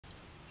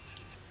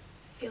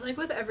feel like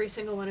with every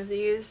single one of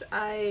these,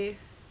 I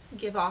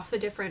give off a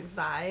different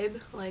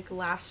vibe. Like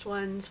last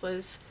one's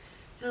was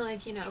kind of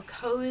like, you know,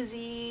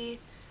 cozy,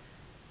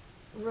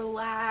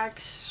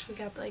 relaxed. We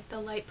got like the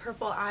light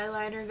purple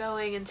eyeliner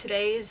going, and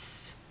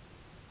today's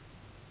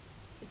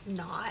is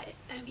not.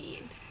 I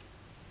mean,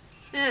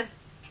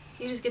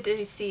 you just get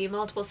to see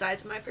multiple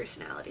sides of my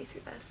personality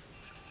through this.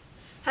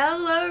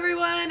 Hello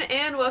everyone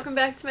and welcome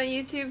back to my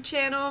YouTube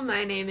channel.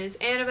 My name is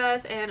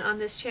Annabeth, and on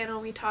this channel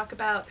we talk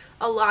about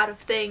a lot of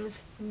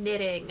things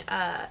knitting.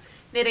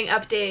 Knitting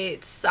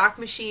updates, sock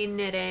machine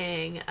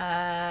knitting,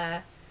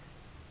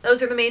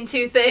 those are the main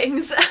two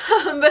things,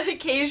 but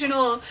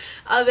occasional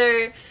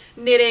other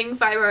knitting,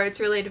 fiber arts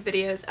related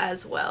videos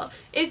as well.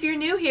 If you're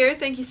new here,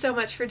 thank you so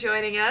much for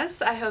joining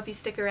us. I hope you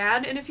stick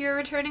around, and if you're a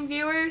returning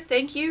viewer,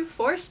 thank you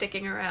for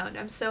sticking around.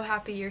 I'm so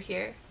happy you're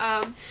here.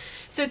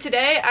 So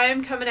today I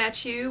am coming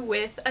at you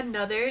with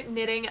another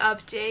knitting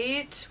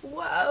update.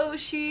 Whoa,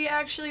 she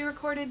actually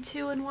recorded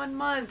 2 in 1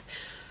 month.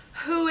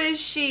 Who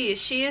is she?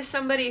 She is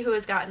somebody who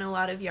has gotten a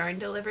lot of yarn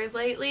delivered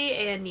lately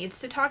and needs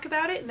to talk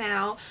about it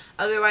now.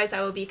 Otherwise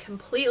I will be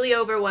completely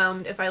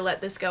overwhelmed if I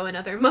let this go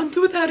another month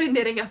without a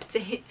knitting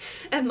update,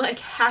 and like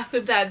half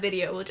of that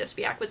video will just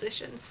be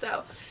acquisitions.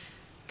 So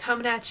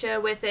coming at you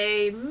with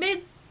a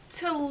mid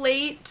to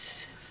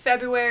late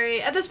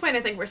February, at this point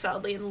I think we're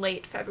solidly in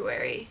late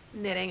February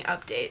knitting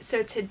update.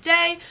 So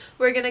today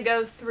we're going to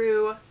go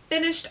through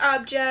finished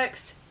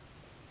objects,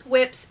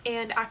 whips,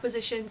 and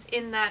acquisitions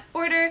in that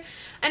order.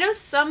 I know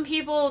some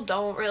people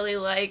don't really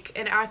like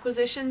an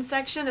acquisition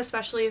section,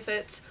 especially if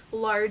it's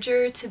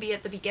larger, to be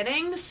at the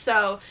beginning.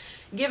 So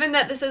given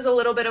that this is a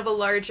little bit of a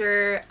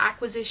larger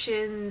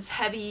acquisitions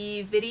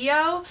heavy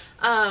video,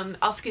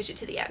 I'll scooch it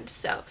to the end.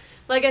 So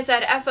like I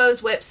said,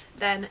 FOs, whips,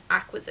 then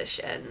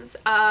acquisitions.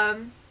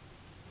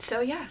 So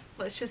yeah,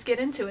 let's just get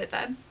into it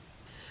then.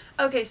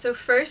 Okay, so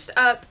first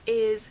up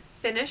is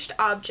finished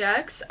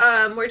objects.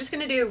 We're just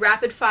going to do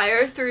rapid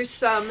fire through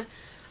some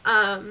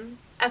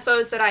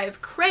FOs that I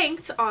have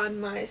cranked on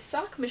my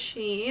sock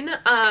machine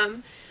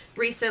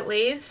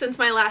recently since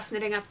my last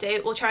knitting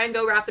update. We'll try and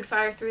go rapid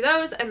fire through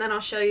those, and then I'll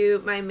show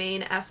you my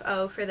main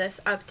FO for this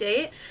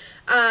update.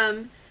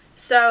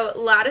 So a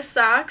lot of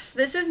socks.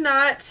 This is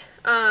not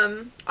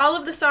all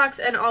of the socks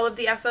and all of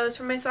the FOs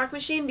from my sock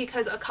machine,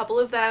 because a couple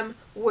of them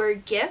were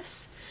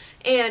gifts,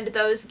 and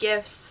those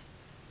gifts,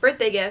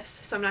 birthday gifts,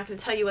 so I'm not going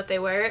to tell you what they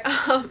were,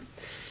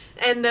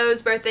 and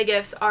those birthday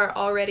gifts are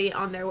already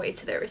on their way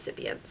to their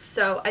recipients,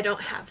 so I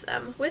don't have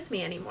them with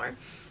me anymore.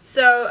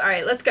 So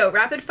alright, let's go.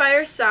 Rapid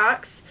fire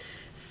socks.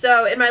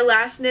 So in my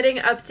last knitting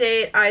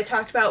update I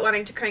talked about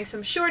wanting to crank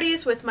some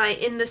shorties with my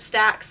In the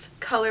Stacks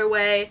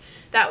colorway.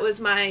 That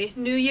was my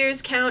New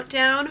Year's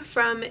countdown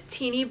from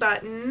Teeny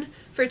Button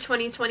for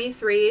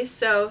 2023,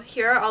 so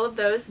here are all of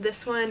those.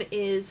 This one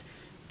is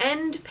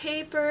End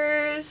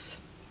Papers.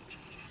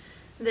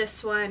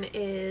 This one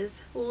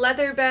is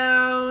leather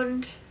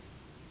bound.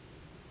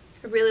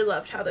 I really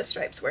loved how the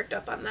stripes worked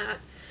up on that.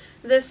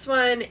 This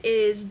one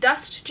is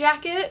Dust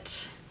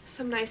Jacket.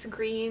 Some nice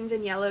greens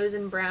and yellows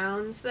and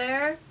browns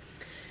there.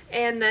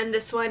 And then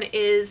this one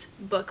is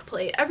Book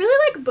Plate. I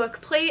really like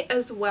Book Plate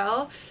as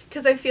well,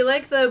 because I feel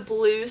like the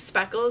blue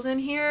speckles in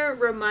here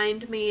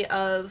remind me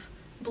of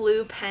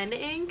blue pen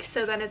ink.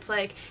 So then it's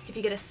like if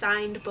you get a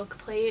signed book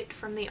plate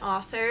from the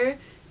author,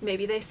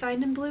 maybe they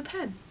signed in blue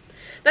pen.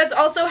 That's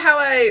also how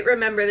I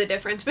remember the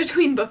difference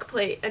between Book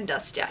Plate and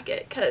Dust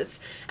Jacket,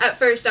 because at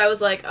first I was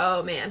like,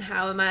 oh man,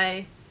 how am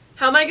I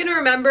going to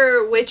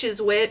remember which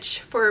is which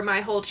for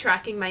my whole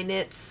tracking my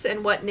knits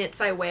and what knits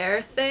I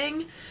wear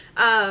thing.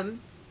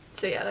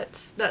 So yeah,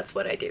 that's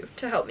what I do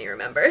to help me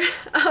remember.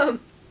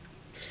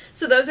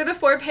 So those are the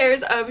 4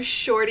 pairs of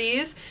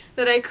shorties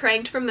that I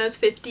cranked from those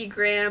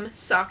 50-gram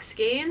sock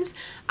skeins.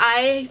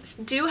 I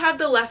do have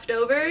the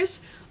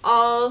leftovers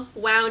all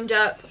wound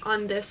up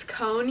on this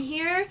cone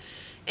here,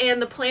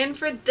 and the plan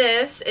for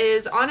this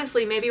is,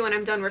 honestly, maybe when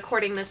I'm done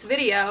recording this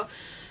video,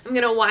 I'm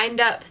going to wind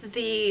up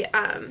the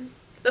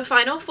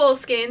final full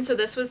skein. So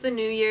this was the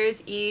New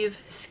Year's Eve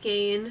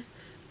skein.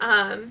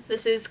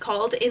 This is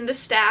called In the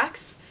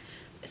Stacks.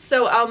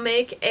 So I'll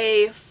make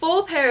a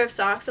full pair of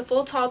socks, a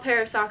full tall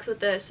pair of socks with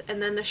this,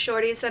 and then the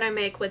shorties that I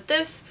make with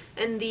this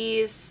and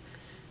these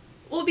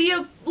will be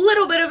a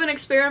little bit of an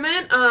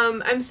experiment.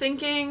 I'm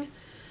thinking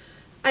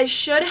I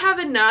should have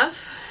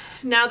enough,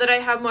 now that I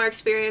have more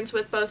experience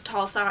with both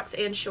tall socks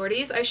and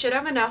shorties, I should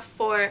have enough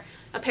for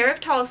a pair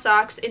of tall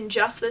socks in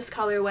just this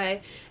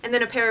colorway, and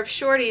then a pair of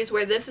shorties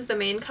where this is the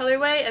main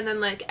colorway, and then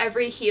like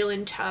every heel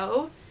and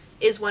toe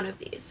is one of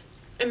these.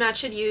 And that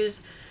should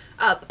use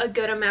up a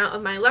good amount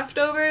of my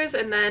leftovers,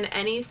 and then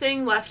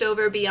anything left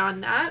over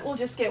beyond that will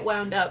just get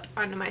wound up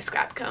onto my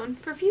scrap cone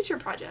for future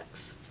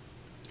projects.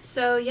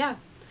 So yeah,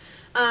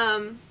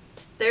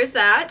 there's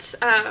that.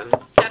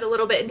 Got a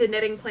little bit into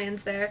knitting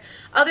plans there.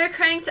 Other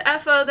cranked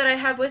FO that I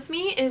have with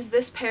me is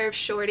this pair of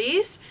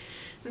shorties.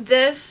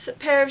 This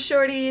pair of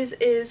shorties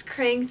is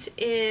cranked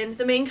in,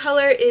 the main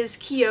color is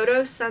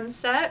Kyoto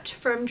Sunset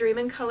from Dream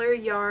in Color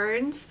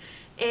Yarns,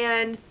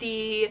 and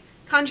the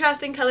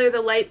Contrasting color,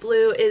 the light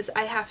blue, is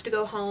I Have to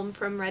Go Home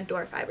from Red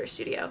Door Fiber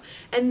Studio.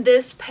 And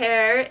this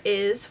pair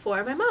is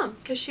for my mom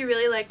because she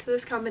really liked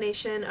this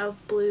combination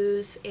of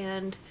blues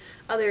and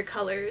other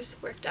colors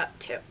worked up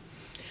too.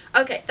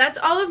 Okay, that's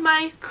all of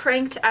my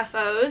cranked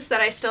FOs that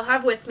I still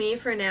have with me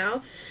for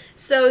now.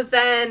 So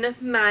then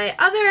my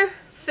other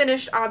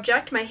finished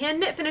object, my hand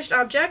knit finished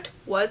object,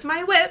 was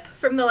my whip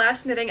from the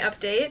last knitting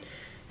update.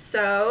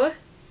 So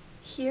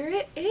here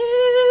it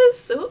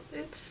is. Oh,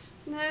 it's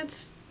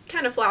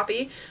kind of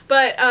floppy,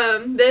 but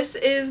this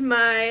is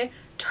my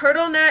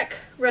turtleneck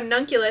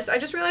ranunculus. I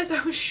just realized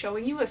I was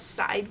showing you a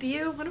side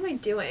view. What am I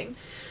doing?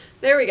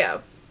 There we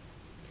go.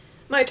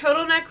 My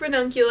turtleneck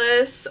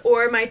ranunculus,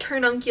 or my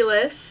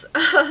turnunculus.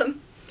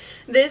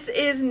 This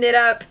is knit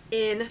up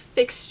in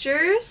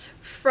fixtures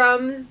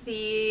from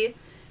the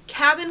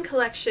Cabin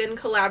Collection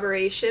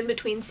collaboration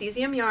between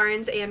Cesium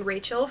Yarns and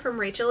Rachel from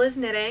Rachel is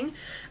Knitting.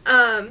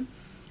 And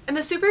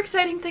the super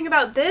exciting thing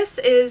about this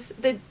is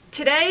that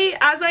today,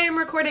 as I am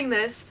recording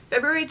this,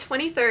 February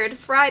 23rd,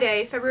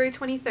 Friday, February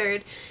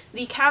 23rd,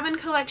 the Cabin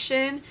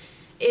Collection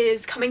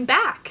is coming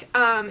back.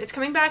 It's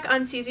coming back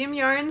on Cesium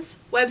Yarn's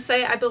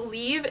website. I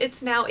believe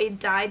it's now a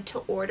dyed to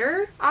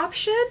order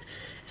option.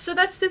 So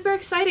that's super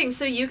exciting.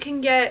 So you can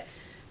get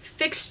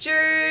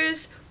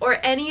fixtures or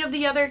any of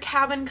the other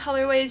cabin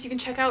colorways. You can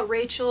check out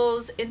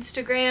Rachel's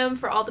Instagram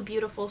for all the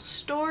beautiful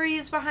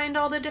stories behind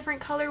all the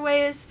different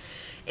colorways.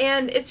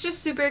 And it's just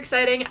super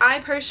exciting. I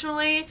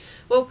personally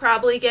will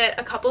probably get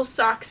a couple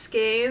sock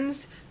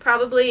skeins,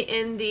 probably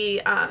in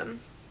the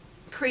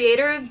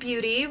Creator of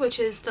Beauty, which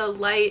is the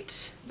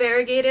light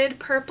variegated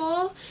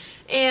purple,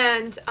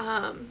 and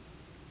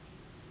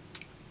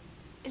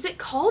is it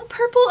called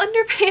Purple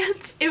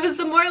Underpants? It was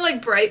the more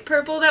like bright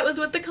purple that was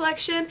with the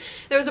collection.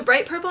 There was a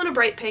bright purple and a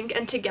bright pink,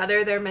 and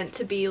together they're meant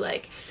to be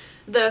like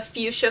the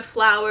fuchsia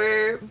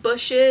flower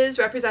bushes,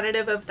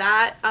 representative of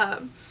that,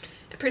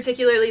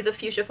 particularly the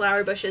fuchsia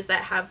flower bushes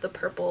that have the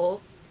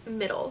purple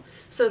middle.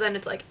 So then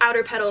it's like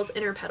outer petals,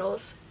 inner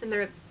petals, and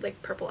they're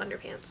like purple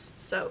underpants.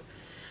 So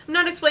I'm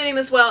not explaining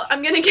this well.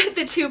 I'm gonna get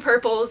the two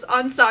purples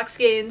on sock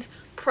skeins,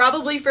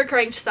 probably for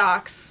cranked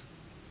socks.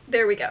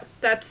 There we go.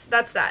 That's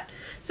that.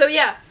 So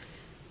yeah,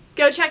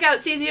 go check out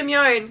Cesium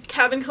Yarn.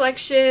 Cabin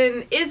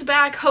Collection is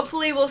back.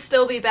 Hopefully we'll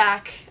still be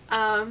back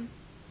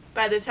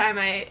by the time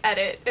I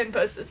edit and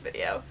post this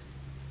video.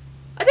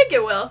 I think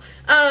it will.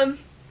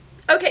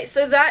 Okay,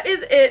 so that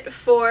is it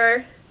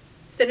for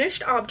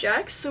finished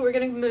objects. So we're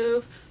gonna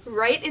move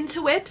right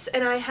into whips,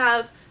 and I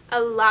have a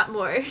lot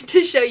more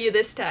to show you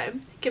this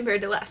time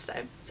compared to last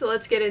time. So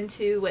let's get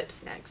into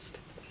whips next.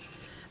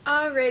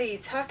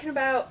 Alrighty, talking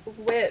about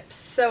whips.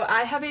 So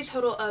I have a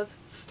total of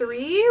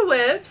 3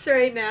 whips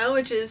right now,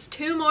 which is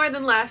 2 more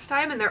than last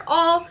time, and they're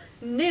all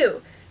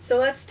new. So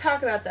let's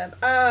talk about them.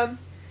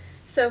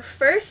 So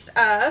first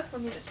up,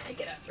 let me just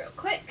pick it up real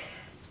quick.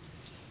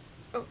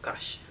 Oh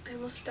gosh, I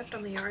almost stepped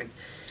on the yarn.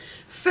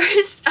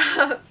 First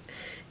up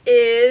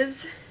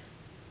is,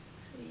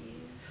 let me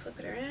slip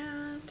it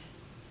around.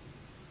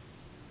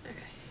 Okay.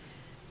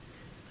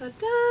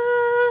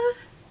 Ta-da!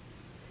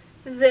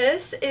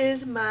 This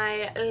is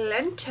my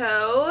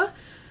Lento.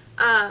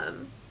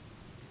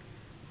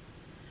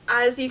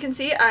 As you can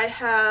see, I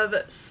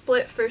have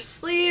split for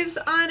sleeves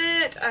on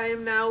it. I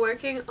am now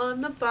working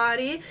on the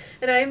body,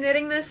 and I am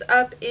knitting this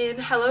up in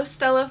Hello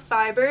Stella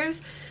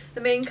fibers.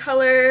 The main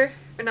color,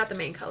 or not the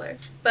main color,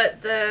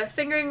 but the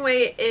fingering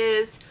weight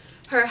is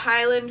her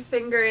Highland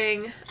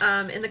fingering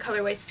in the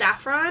colorway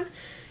Saffron,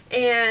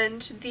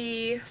 and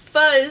the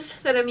fuzz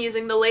that I'm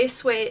using, the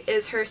lace weight,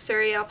 is her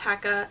Surrey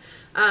Alpaca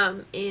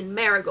in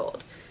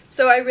Marigold.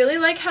 So I really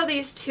like how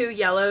these two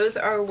yellows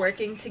are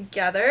working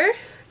together.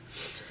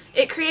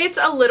 It creates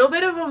a little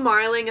bit of a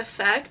marling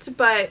effect,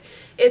 but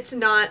it's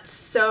not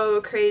so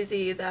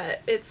crazy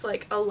that it's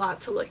like a lot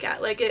to look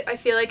at. Like I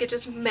feel like it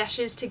just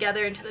meshes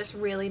together into this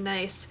really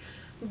nice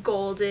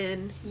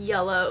golden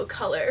yellow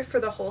color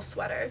for the whole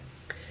sweater.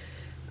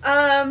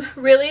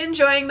 Really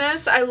enjoying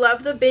this. I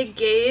love the big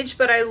gauge,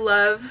 but I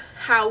love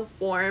how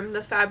warm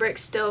the fabric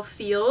still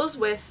feels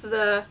with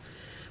the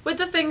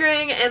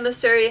fingering and the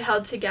Surrey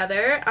held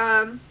together.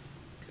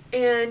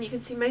 And you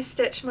can see my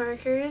stitch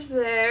markers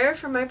there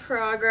for my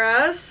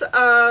progress.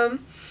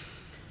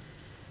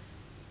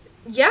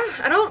 Yeah,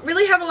 I don't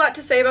really have a lot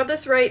to say about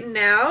this right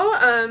now.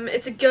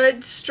 It's a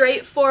good,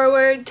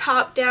 straightforward,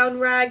 top-down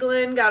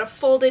raglan, got a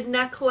folded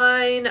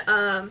neckline,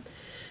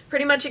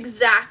 pretty much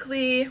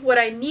exactly what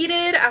I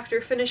needed after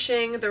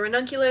finishing the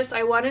ranunculus.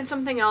 I wanted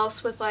something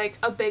else with like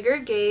a bigger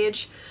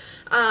gauge.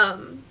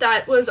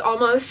 That was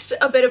almost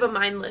a bit of a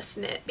mindless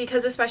knit,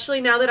 because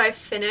especially now that I've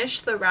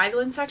finished the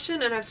raglan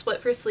section and I've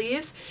split for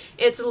sleeves,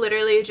 it's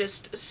literally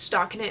just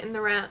stockinette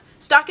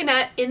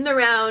in the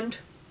round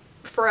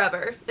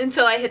forever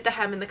until I hit the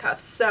hem and the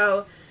cuffs.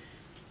 So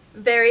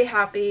very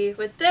happy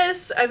with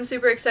this. I'm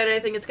super excited. I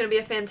think it's going to be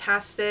a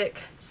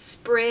fantastic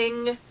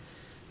springtime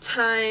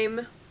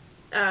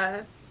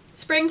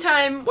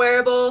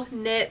wearable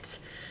knit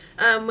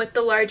with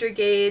the larger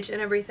gauge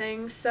and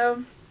everything.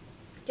 So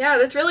yeah,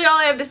 that's really all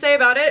I have to say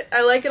about it.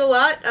 I like it a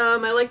lot.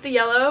 I like the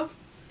yellow.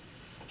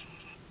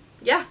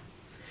 Yeah.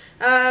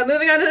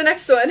 Moving on to the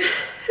next one.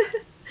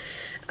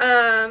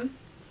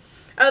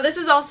 Oh, this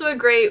is also a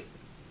great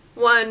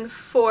one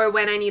for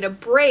when I need a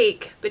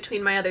break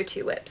between my other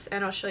two whips,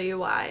 and I'll show you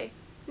why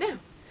now.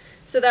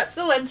 So that's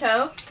the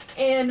Lento,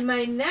 and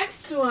my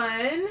next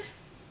one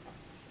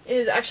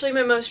is actually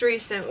my most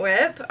recent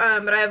whip,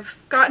 but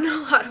I've gotten a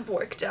lot of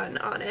work done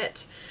on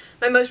it.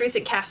 My most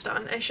recent cast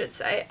on, I should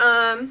say.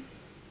 I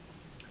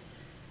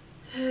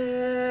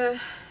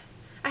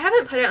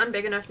haven't put it on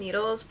big enough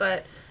needles,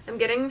 but I'm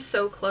getting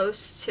so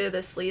close to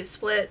the sleeve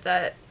split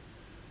that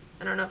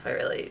I don't know if I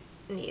really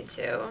need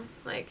to.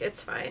 Like,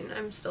 it's fine.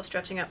 I'm still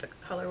stretching out the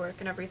color work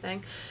and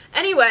everything.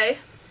 Anyway,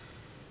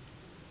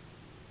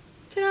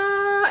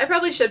 ta-da! I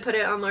probably should put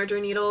it on larger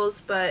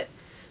needles, but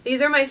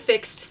these are my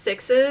fixed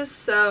 6s,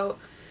 so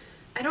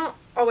I don't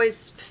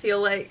always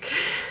feel like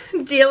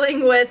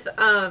dealing with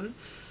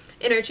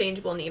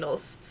interchangeable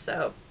needles,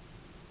 so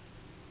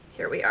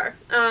here we are.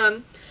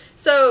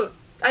 So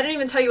I didn't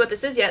even tell you what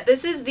this is yet.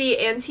 This is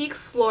the Antique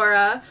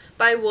Flora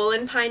by Wool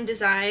and Pine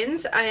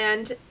Designs,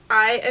 and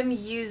I am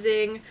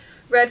using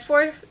Red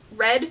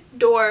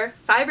Door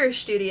Fibre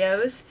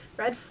Studios,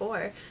 Red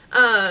 4,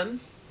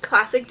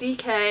 Classic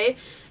DK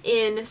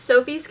in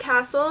Sophie's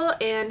Castle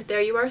and There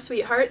You Are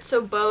Sweetheart,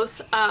 so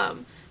both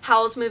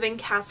Howl's Moving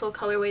Castle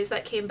colorways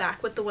that came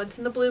back with the Once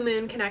in the Blue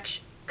Moon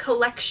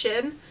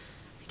collection.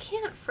 I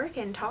can't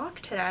frickin'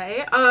 talk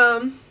today.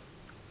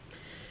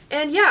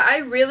 And yeah, I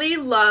really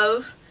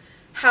love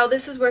how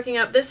this is working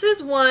out. This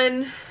is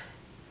one,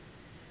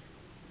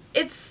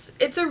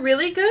 it's a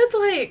really good,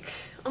 like,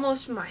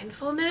 almost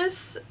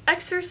mindfulness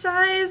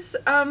exercise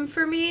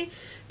for me,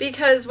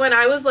 because when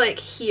I was like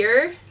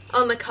here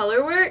on the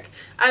color work,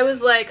 I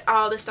was like,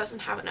 oh, this doesn't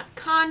have enough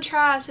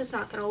contrast, it's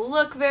not gonna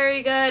look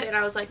very good, and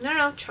I was like,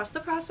 no, trust the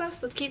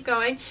process, let's keep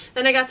going.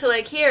 Then I got to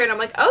like here and I'm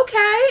like,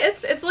 okay,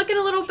 it's looking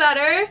a little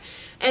better,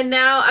 and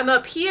now I'm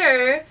up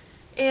here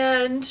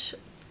and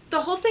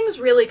the whole thing's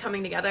really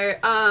coming together.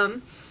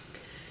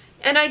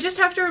 And I just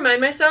have to remind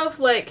myself,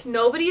 like,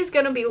 nobody's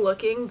gonna be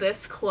looking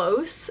this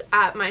close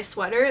at my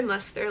sweater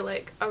unless they're,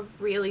 like, a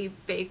really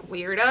big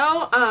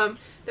weirdo.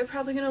 They're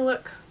probably gonna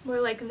look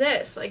more like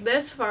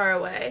this far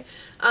away.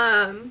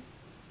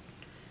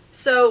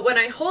 So when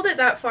I hold it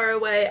that far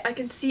away, I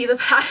can see the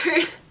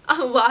pattern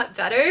a lot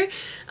better.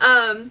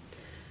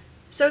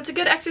 So it's a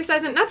good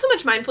exercise, and not so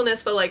much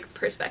mindfulness, but, like,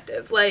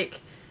 perspective.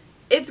 Like,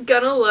 it's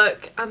gonna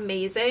look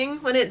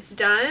amazing when it's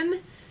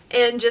done.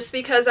 And just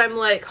because I'm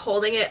like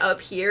holding it up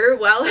here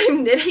while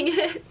I'm knitting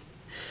it,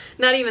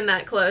 not even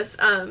that close,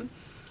 and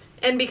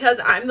because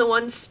I'm the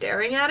one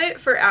staring at it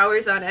for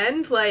hours on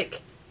end, like,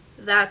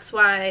 that's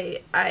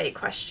why I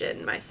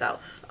question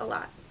myself a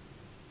lot.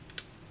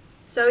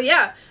 So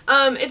yeah,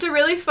 it's a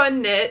really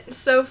fun knit.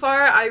 So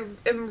far I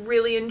am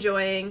really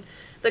enjoying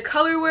the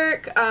color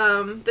work.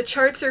 The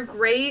charts are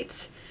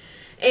great,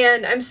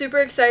 and I'm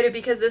super excited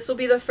because this will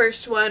be the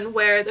first one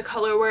where the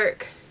color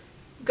work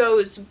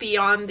goes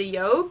beyond the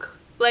yoke.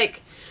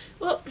 Like,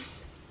 well,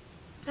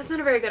 that's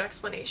not a very good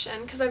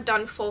explanation because I've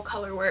done full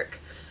color work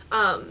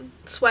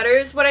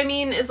sweaters. What I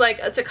mean is, like,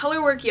 it's a color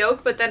work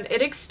yoke, but then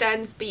it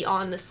extends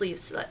beyond the sleeve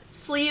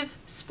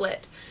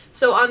split.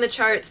 So on the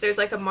charts there's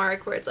like a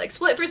mark where it's like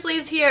split for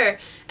sleeves here,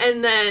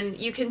 and then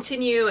you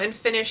continue and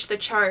finish the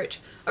chart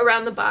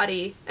around the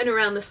body and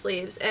around the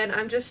sleeves, and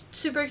I'm just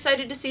super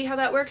excited to see how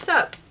that works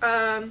up.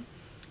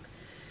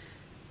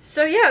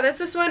 So yeah, that's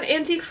this one,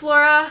 Antique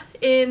Flora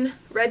in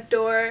Red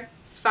Door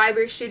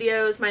Fibre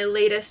Studios, my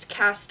latest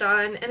cast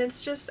on, and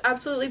it's just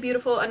absolutely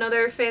beautiful.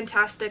 Another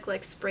fantastic,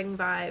 like, spring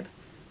vibe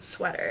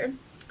sweater.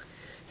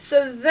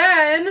 So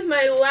then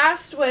my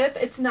last whip,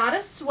 it's not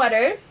a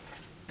sweater.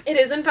 It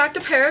is in fact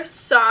a pair of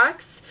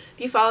socks.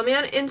 If you follow me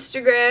on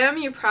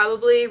Instagram, you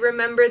probably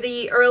remember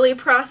the early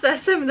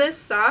process of this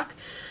sock.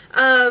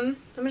 I'm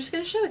just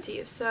going to show it to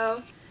you.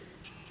 So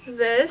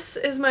this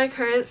is my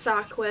current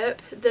sock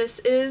whip. This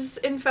is,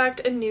 in fact,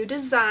 a new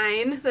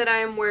design that I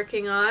am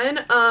working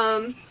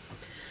on.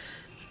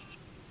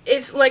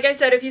 If, like I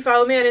said, if you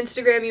follow me on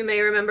Instagram, you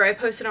may remember I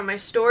posted on my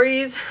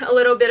stories a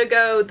little bit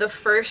ago the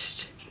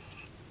first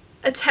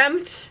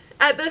attempt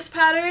at this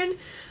pattern,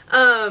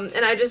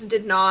 and I just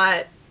did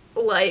not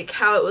like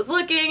how it was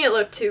looking. It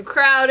looked too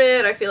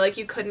crowded. I feel like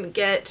you couldn't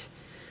get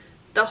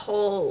the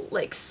whole,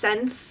 like,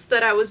 sense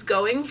that I was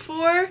going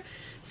for.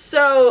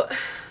 So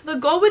the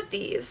goal with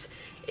these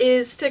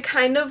is to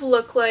kind of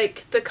look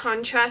like the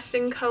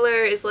contrasting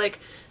color is, like,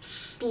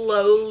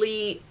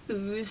 slowly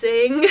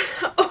oozing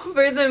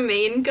over the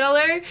main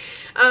color.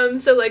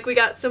 So, like, we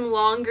got some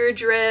longer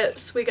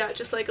drips, we got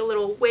just like a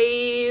little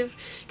wave,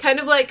 kind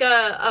of like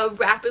a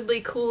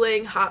rapidly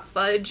cooling hot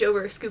fudge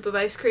over a scoop of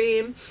ice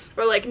cream,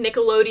 or like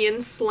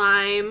Nickelodeon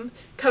slime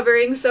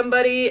covering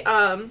somebody.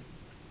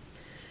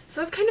 So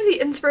that's kind of the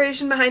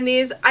inspiration behind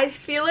these. I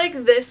feel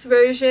like this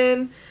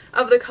version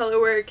of the color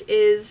work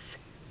is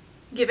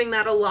giving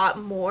that a lot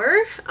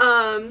more.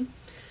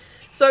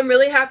 So I'm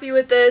really happy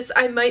with this.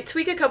 I might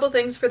tweak a couple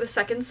things for the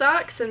second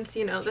sock since,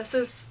 you know, this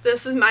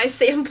is my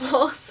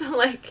sample, so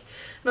like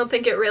I don't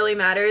think it really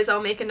matters.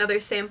 I'll make another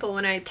sample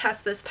when I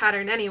test this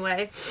pattern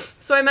anyway.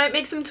 So I might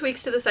make some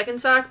tweaks to the second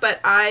sock, but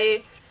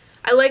I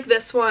like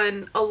this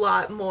one a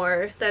lot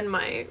more than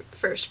my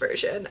first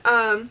version.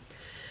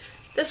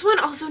 This one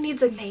also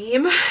needs a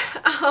name.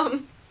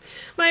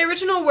 My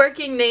original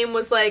working name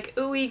was like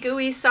Ooey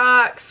Gooey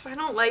Socks. I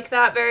don't like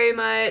that very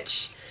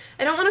much.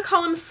 I don't want to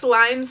call them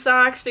slime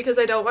socks because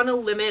I don't want to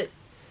limit,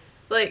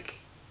 like,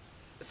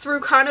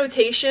 through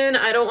connotation,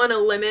 I don't want to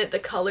limit the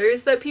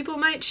colors that people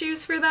might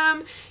choose for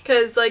them,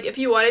 because, like, if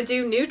you want to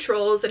do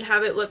neutrals and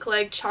have it look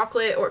like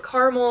chocolate or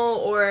caramel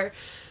or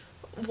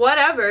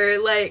whatever,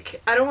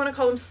 like, I don't want to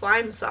call them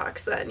slime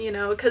socks then, you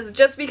know,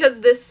 just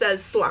because this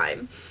says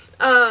slime.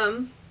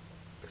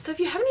 So if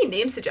you have any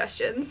name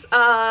suggestions,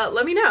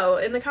 let me know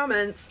in the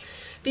comments,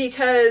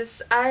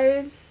 because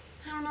I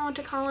don't know what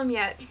to call them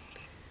yet.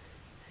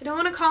 I don't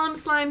want to call them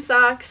slime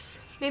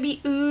socks.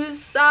 Maybe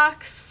ooze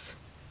socks?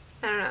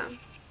 I don't know.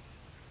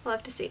 We'll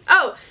have to see.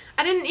 Oh,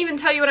 I didn't even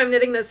tell you what I'm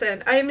knitting this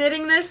in. I am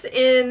knitting this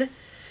in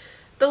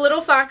the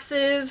Little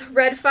Fox's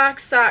Red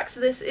Fox socks.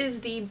 This is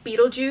the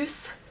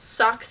Beetlejuice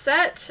sock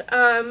set from,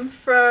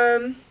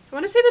 I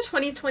want to say the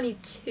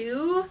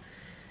 2022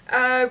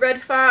 Red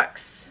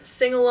Fox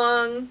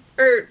sing-along,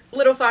 or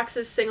Little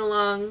Fox's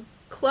sing-along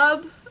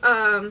club.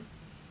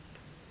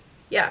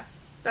 Yeah,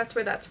 that's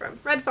where that's from.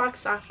 Red Fox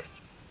sock.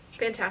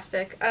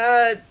 Fantastic.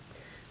 I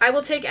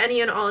will take any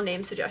and all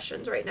name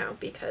suggestions right now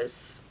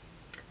because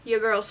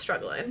your girl's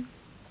struggling.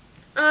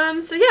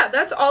 So yeah,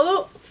 that's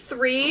all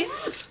 3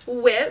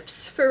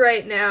 whips for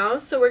right now.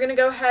 So we're gonna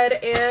go ahead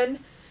and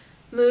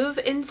move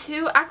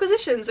into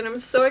acquisitions, and I'm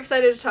so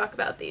excited to talk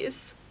about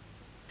these.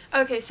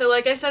 Okay, so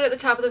like I said at the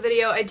top of the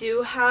video, I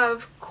do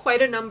have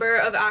quite a number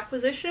of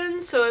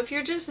acquisitions, so if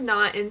you're just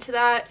not into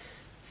that,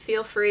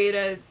 feel free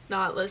to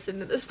not listen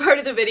to this part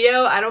of the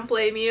video. I don't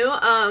blame you.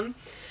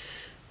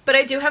 But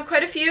I do have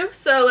quite a few,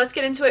 so let's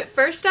get into it.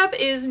 First up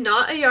is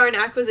not a yarn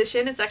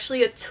acquisition, it's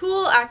actually a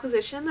tool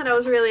acquisition that I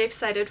was really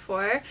excited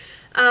for.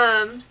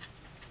 Dun,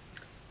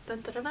 dun,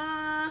 dun,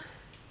 dun.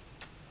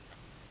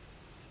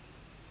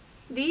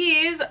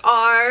 These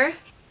are,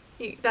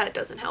 that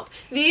doesn't help,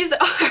 these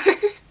are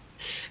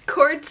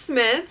Cord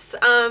Smiths.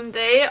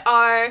 They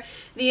are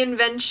the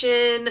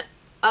invention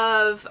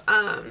of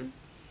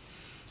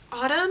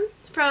Autumn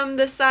from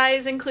the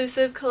Size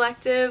Inclusive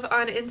Collective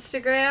on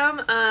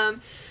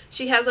Instagram.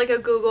 She has like a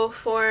Google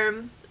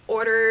form,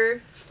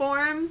 order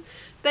form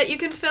that you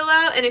can fill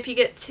out, and if you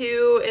get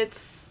 2,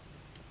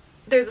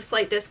 there's a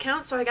slight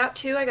discount. So I got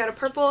 2. I got a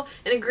purple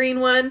and a green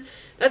one.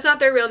 That's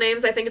not their real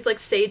names. I think it's like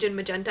Sage and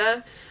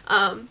Magenta.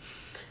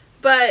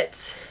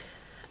 But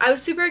I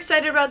was super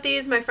excited about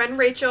these. My friend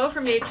Rachel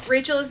from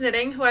Rachel is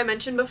Knitting, who I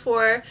mentioned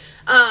before,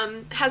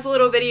 has a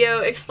little video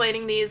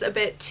explaining these a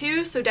bit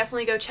too, so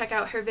definitely go check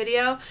out her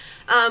video.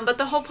 But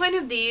the whole point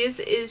of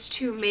these is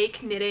to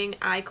make knitting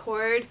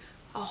I-cord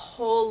a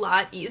whole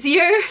lot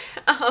easier,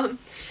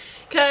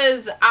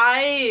 because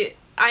I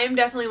am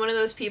definitely one of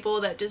those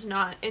people that does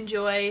not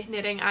enjoy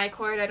knitting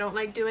I-cord. I don't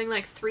like doing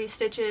like 3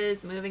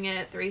 stitches, moving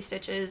it, 3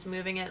 stitches,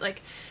 moving it,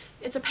 like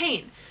it's a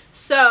pain.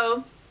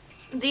 So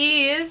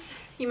these,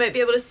 you might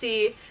be able to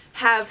see,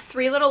 have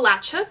 3 little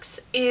latch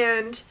hooks,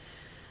 and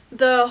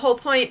the whole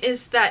point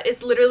is that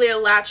it's literally a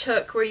latch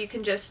hook where you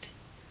can just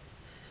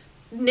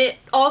knit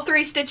all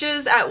 3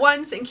 stitches at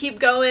once and keep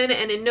going,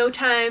 and in no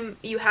time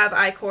you have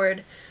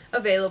I-cord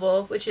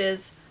available, which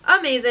is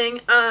amazing.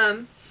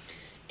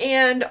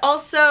 And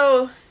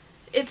also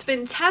it's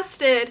been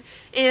tested,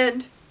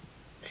 and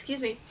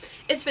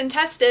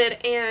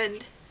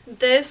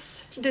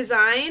this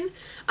design,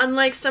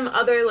 unlike some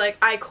other like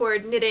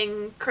I-cord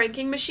knitting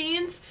cranking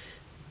machines,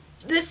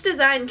 this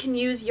design can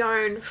use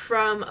yarn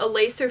from a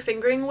lace or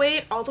fingering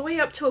weight all the way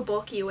up to a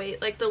bulky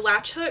weight. Like the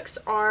latch hooks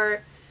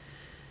are,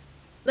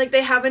 like,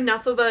 they have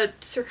enough of a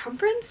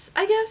circumference,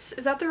 I guess,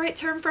 is that the right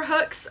term for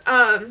hooks,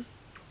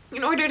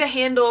 in order to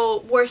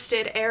handle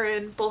worsted,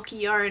 Aran, bulky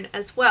yarn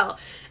as well.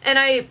 And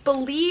I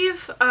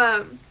believe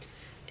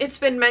it's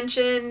been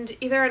mentioned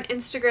either on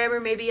Instagram or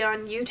maybe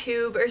on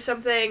YouTube or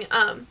something,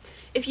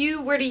 if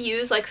you were to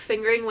use like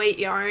fingering weight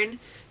yarn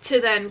to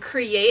then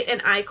create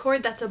an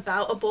I-cord that's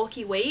about a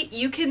bulky weight,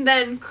 you can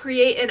then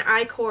create an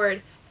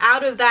I-cord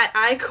out of that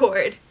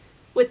I-cord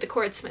with the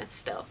Cord Smith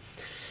still.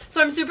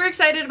 So I'm super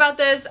excited about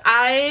this.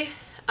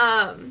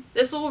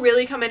 This will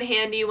really come in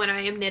handy when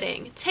I am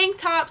knitting tank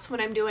tops, when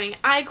I'm doing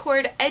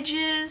I-cord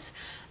edges,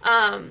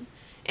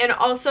 and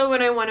also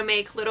when I want to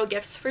make little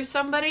gifts for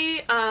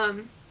somebody.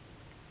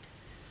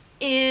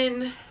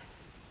 In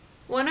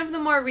one of the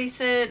more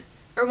recent,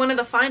 or one of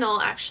the final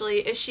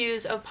actually,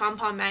 issues of Pom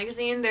Pom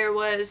magazine, there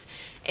was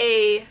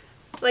a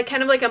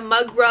kind of like a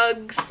mug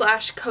rug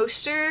 /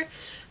 coaster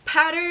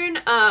pattern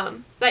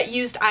that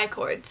used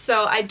I-cord.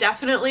 So I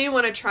definitely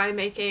want to try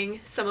making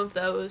some of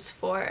those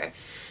for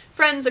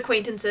friends,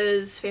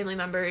 acquaintances, family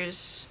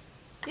members,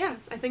 yeah,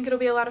 I think it'll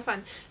be a lot of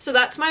fun. So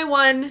that's my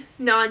one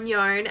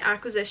non-yarn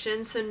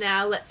acquisition. So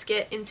now let's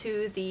get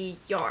into the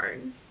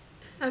yarn.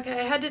 Okay,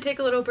 I had to take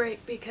a little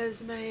break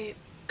because I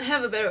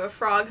have a bit of a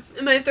frog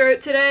in my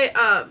throat today.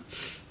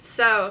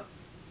 So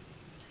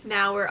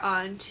now we're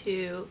on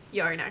to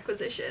yarn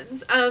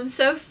acquisitions.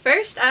 So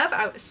first up,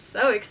 I was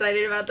so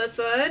excited about this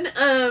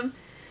one.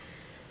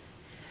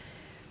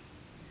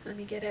 Let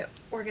me get it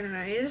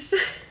organized.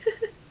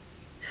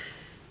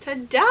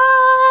 Ta-da!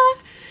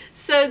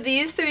 So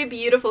these three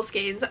beautiful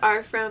skeins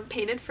are from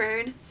Painted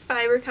Fern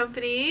Fibre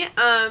Company.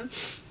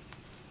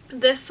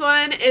 This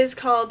one is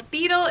called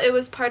Beetle. It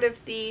was part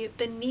of the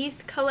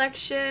Beneath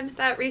collection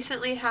that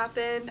recently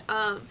happened.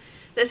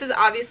 This is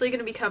obviously going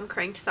to become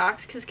cranked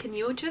socks because can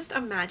you just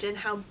imagine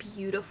how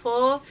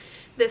beautiful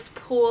this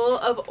pool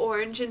of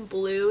orange and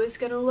blue is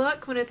going to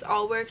look when it's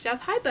all worked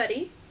up? Hi,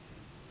 buddy.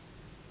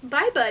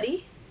 Bye,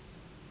 buddy.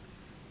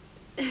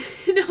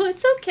 No,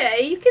 it's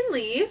okay. You can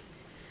leave.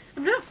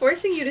 I'm not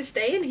forcing you to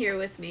stay in here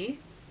with me.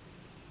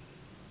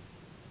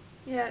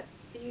 Yeah,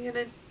 you're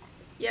gonna...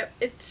 Yep,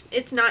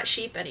 it's not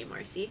sheep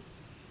anymore, see?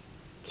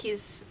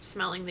 He's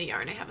smelling the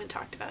yarn I haven't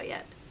talked about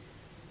yet.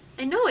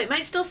 I know, it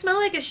might still smell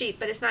like a sheep,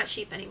 but it's not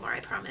sheep anymore, I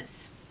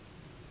promise.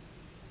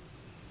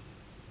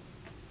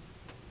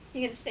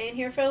 You gonna stay in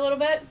here for a little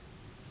bit?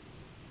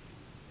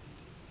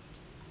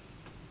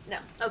 No.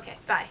 Okay,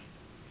 bye.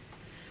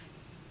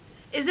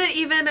 Is it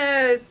even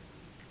a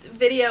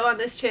video on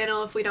this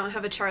channel if we don't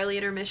have a Charlie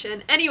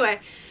intermission? Anyway,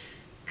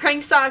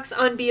 crank socks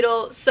on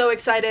Beetle, so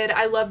excited.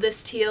 I love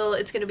this teal.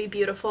 It's going to be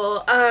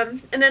beautiful.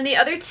 And then the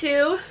other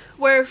two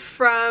were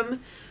from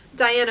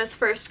Diana's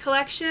first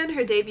collection,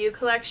 her debut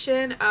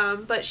collection,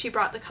 but she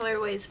brought the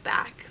colorways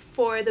back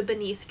for the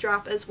Beneath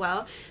drop as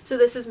well. So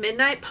this is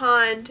Midnight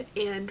Pond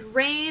and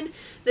Rain.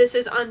 This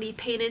is on the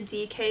Painted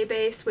DK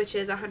base, which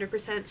is 100%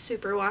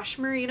 superwash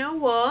merino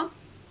wool.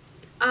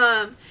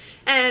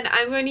 And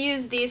I'm going to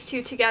use these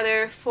two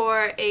together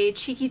for a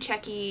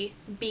Checky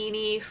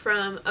beanie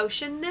from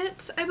Ocean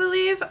Knits, I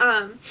believe.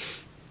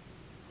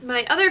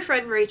 My other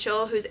friend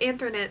Rachel, who's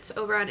Anthronits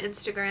over on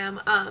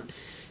Instagram,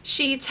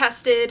 she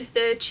tested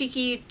the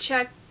Checky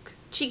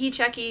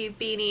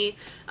beanie,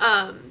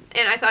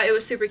 and I thought it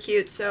was super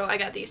cute, so I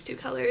got these two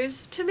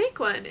colors to make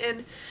one.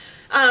 And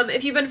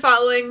if you've been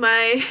following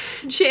my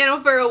channel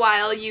for a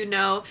while, you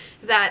know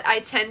that I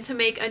tend to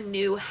make a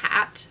new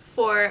hat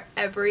for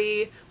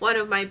every one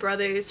of my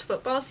brother's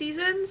football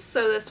seasons,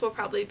 so this will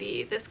probably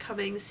be this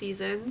coming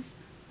season's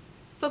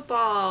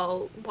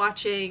football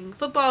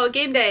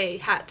game day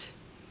hat.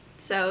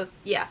 So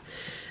yeah.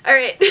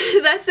 Alright,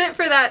 that's it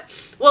for that.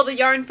 Well, the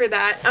yarn for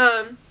that.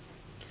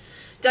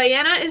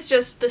 Diana is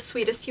just the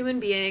sweetest human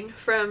being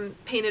from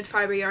Painted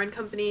Fibre Yarn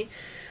Company.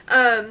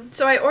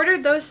 So I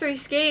ordered those three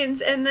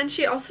skeins, and then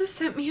she also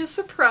sent me a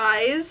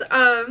surprise.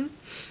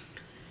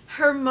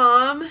 Her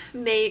mom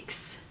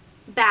makes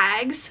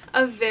bags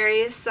of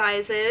various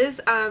sizes,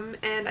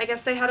 and I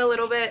guess they had a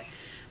little bit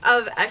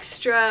of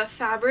extra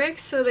fabric,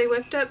 so they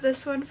whipped up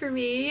this one for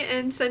me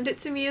and sent it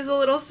to me as a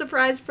little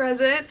surprise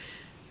present.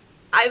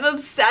 I'm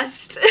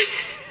obsessed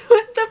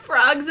with the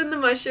frogs and the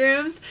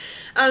mushrooms.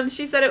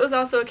 She said it was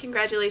also a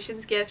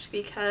congratulations gift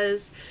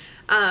because,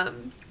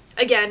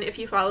 again, if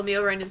you follow me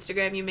over on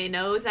Instagram, you may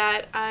know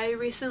that I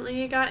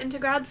recently got into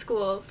grad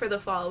school for the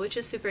fall, which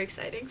is super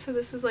exciting, so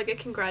this was like a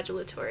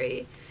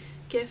congratulatory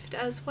gift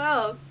as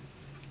well.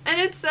 And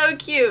it's so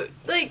cute.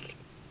 Like,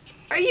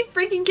 are you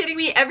freaking kidding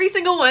me? Every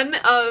single one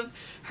of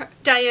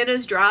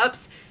Diana's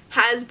drops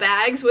has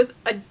bags with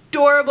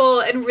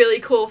adorable and really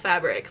cool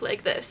fabric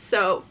like this.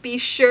 So be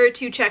sure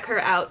to check her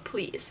out,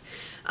 please.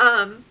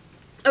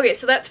 Okay,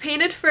 so that's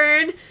Painted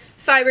Fern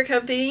Fibre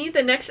Company.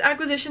 The next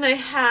acquisition I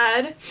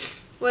had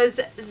was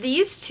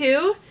these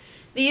two.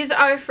 These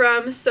are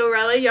from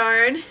Sewrella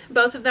yarn.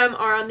 Both of them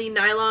are on the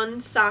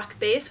nylon sock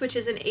base, which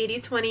is an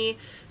 80/20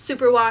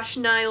 superwash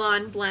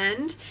nylon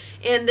blend.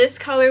 And this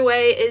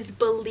colorway is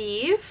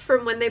Believe,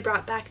 from when they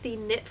brought back the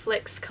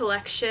Knitflix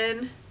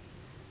collection.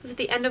 Was it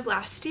the end of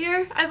last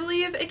year? I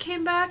believe it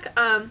came back.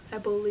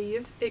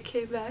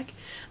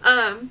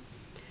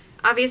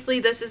 Obviously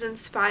this is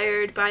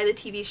inspired by the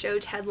TV show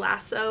Ted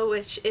Lasso,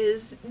 which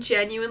is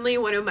genuinely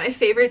one of my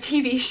favorite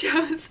TV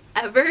shows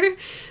ever.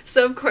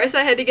 So of course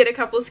I had to get a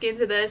couple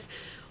skeins of this.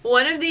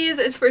 One of these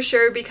is for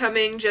sure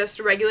becoming just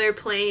regular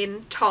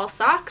plain tall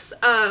socks.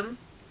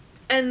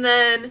 And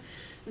then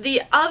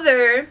the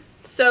other,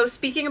 so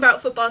speaking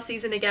about football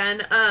season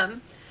again,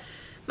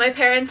 my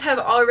parents have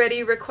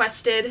already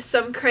requested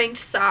some cranked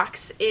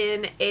socks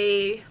in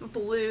a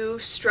blue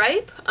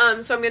stripe,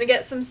 so I'm going to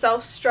get some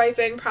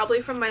self-striping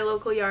probably from my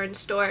local yarn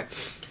store.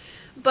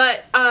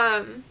 But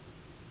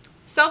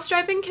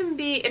self-striping can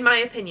be, in my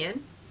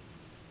opinion,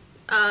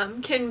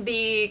 can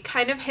be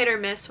kind of hit or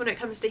miss when it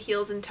comes to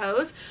heels and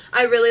toes.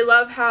 I really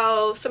love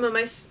how some of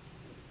my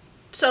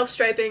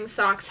self-striping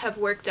socks have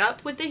worked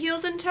up with the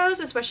heels and toes,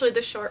 especially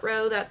the short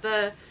row,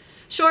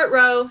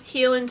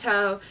 heel and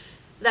toe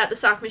that the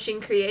sock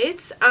machine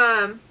creates.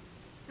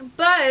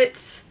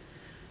 But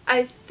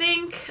I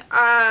think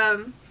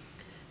the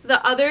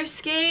other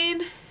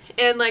skein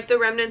and like the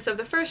remnants of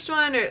the first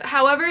one, or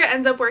however it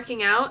ends up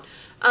working out,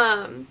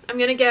 I'm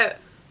gonna get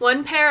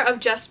one pair of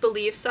Just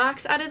Believe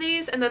socks out of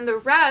these, and then the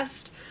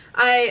rest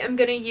I am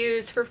gonna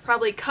use for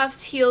probably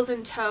cuffs, heels,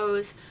 and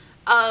toes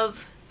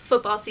of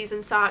football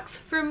season socks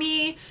for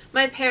me,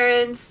 my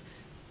parents,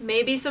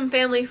 maybe some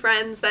family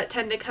friends that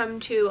tend to come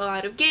to a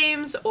lot of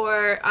games,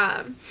 or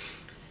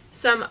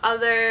some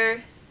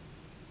other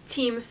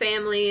team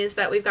families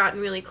that we've gotten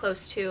really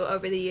close to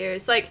over the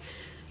years. Like,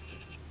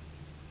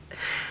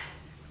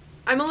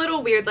 I'm a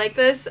little weird like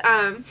this.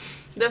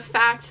 The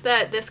fact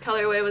that this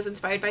colorway was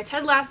inspired by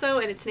Ted Lasso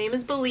and its name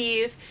is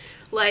Believe,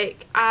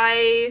 like,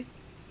 a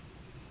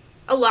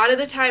lot of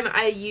the time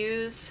I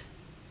use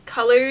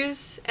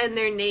colors and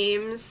their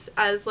names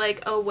as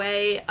like a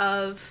way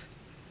of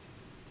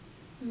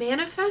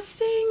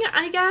manifesting,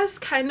 I guess,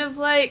 kind of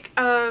like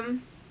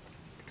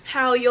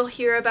how you'll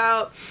hear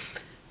about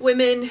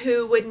women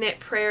who would knit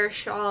prayer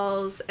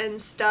shawls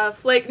and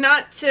stuff, like,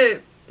 not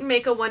to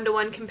make a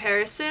one-to-one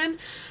comparison,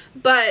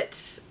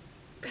 but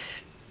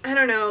I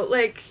don't know,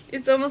 like,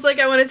 it's almost like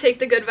I want to take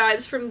the good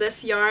vibes from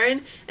this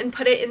yarn and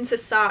put it into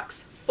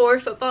socks for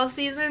football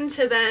season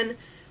to then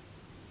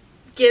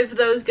give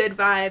those good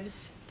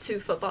vibes to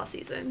football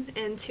season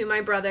and to my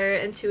brother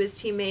and to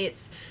his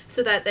teammates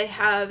so that they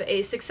have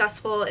a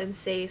successful and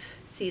safe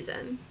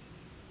season.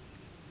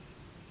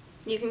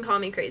 You can call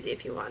me crazy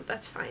if you want,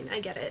 that's fine, I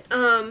get it.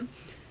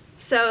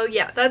 So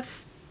yeah,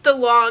 that's the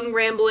long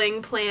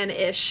rambling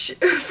plan-ish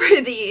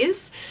for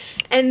these.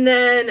 And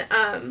then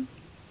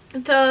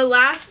the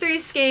last 3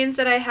 skeins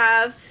that I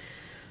have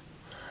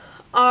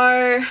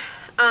are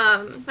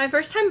my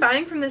first time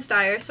buying from this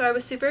dyer, so I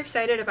was super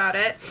excited about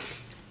it.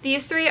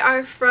 These 3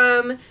 are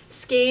from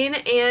Skein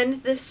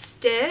and The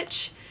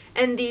Stitch,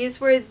 and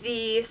these were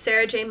the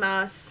Sarah J.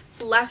 Maas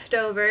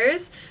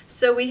leftovers.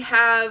 So we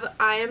have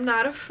I Am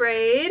Not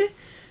Afraid,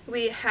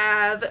 we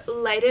have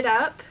Light It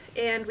Up,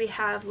 and we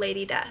have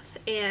Lady Death.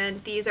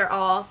 And these are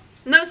all,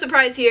 no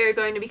surprise here,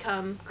 going to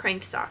become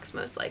cranked socks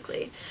most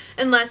likely.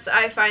 Unless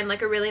I find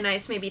like a really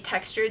nice maybe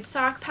textured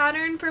sock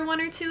pattern for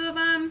 1 or 2 of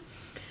them.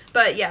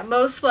 But yeah,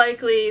 most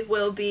likely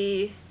will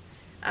be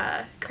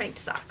cranked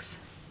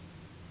socks.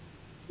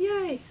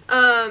 Yay.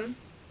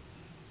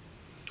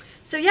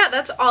 So yeah,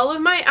 that's all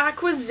of my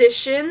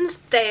acquisitions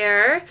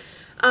there.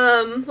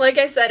 Like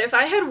I said, if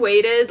I had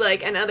waited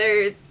like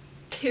another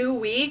 2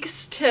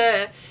 weeks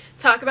to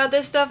talk about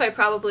this stuff, I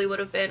probably would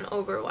have been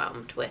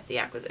overwhelmed with the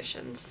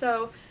acquisitions.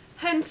 So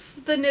hence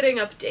the knitting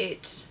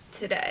update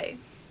today.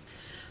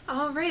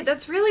 Alright,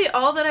 that's really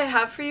all that I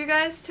have for you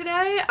guys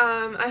today.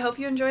 I hope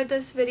you enjoyed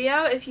this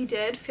video. If you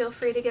did, feel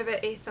free to give it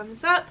a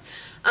thumbs up.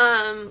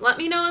 Let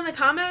me know in the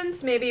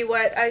comments maybe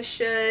what I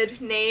should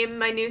name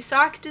my new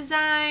sock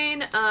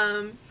design.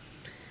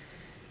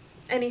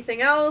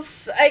 Anything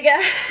else, I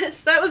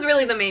guess. That was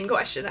really the main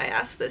question I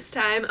asked this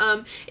time.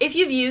 If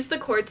you've used the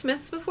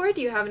Cordsmiths before,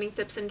 do you have any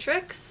tips and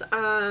tricks?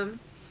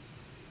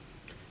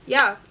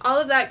 Yeah, all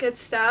of that good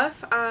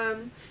stuff.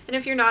 And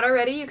if you're not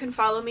already, you can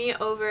follow me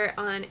over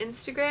on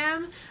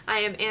Instagram. I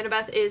am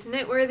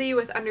annabethkntwrthy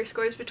with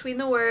underscores between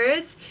the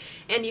words.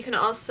 And you can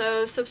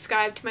also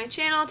subscribe to my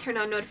channel, turn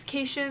on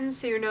notifications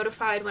so you're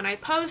notified when I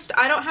post.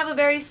 I don't have a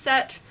very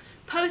set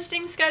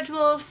posting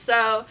schedule,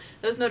 so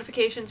those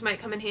notifications might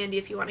come in handy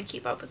if you want to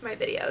keep up with my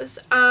videos.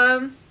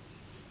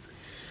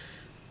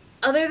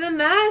 Other than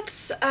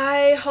that,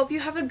 I hope you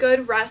have a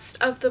good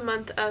rest of the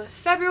month of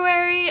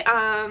February.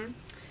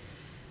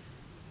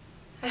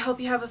 I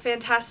hope you have a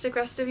fantastic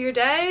rest of your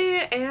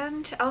day,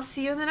 and I'll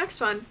see you in the next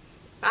one.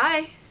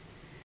 Bye!